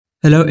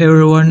Hello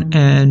everyone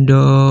and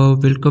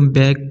welcome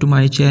back to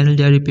my channel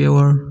Daddy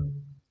Power.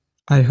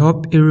 I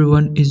hope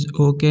everyone is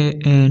okay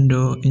and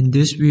in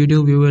this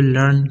video we will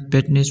learn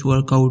fitness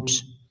workouts.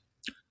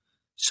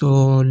 So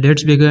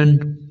let's begin.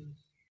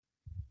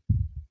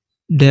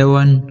 Day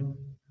 1.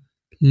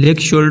 Leg,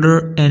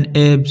 shoulder and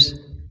abs.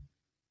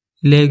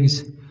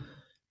 Legs.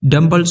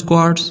 Dumbbell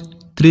squats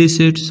 3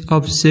 sets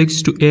of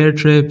 6 to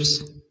 8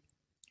 reps.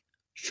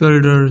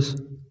 Shoulders.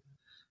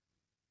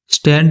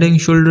 Standing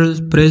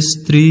shoulders press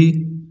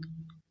 3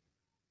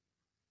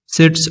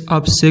 sets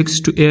of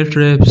 6 to 8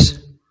 reps.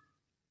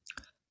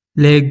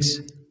 Legs.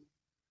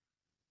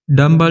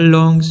 Dumbbell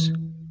longs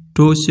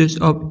 2 sets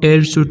of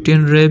 8 to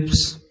 10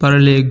 reps per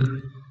leg.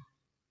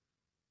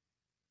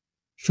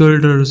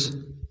 Shoulders.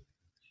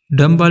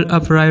 Dumbbell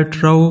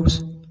upright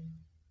rows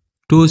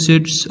 2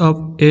 sets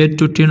of 8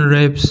 to 10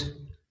 reps.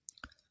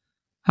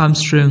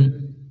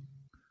 Hamstring.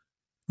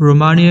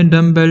 Romanian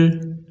dumbbell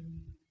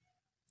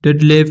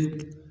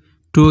deadlift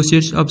 2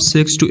 sets of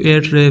 6 to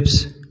 8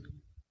 reps.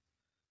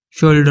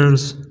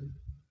 Shoulders.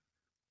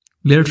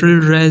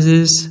 Lateral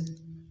raises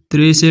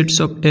 3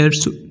 sets of 8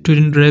 to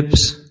 10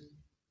 reps.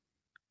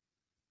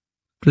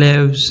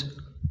 Calves.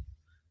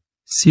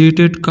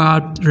 Seated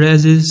calf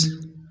raises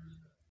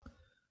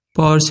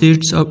 4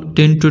 sets of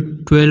 10 to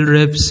 12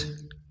 reps.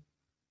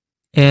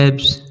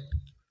 Abs.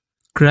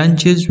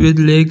 Crunches with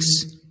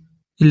legs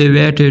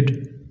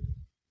elevated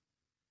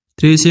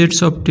 3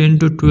 sets of 10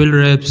 to 12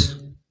 reps.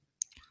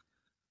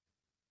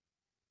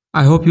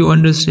 I hope you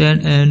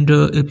understand, and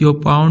if you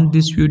found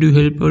this video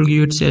helpful,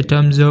 give it a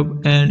thumbs up,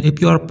 and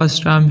if you are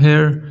first time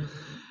here,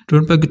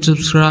 don't forget to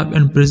subscribe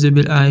and press the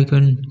bell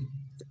icon.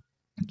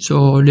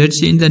 So let's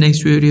see in the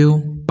next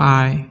video.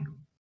 Bye.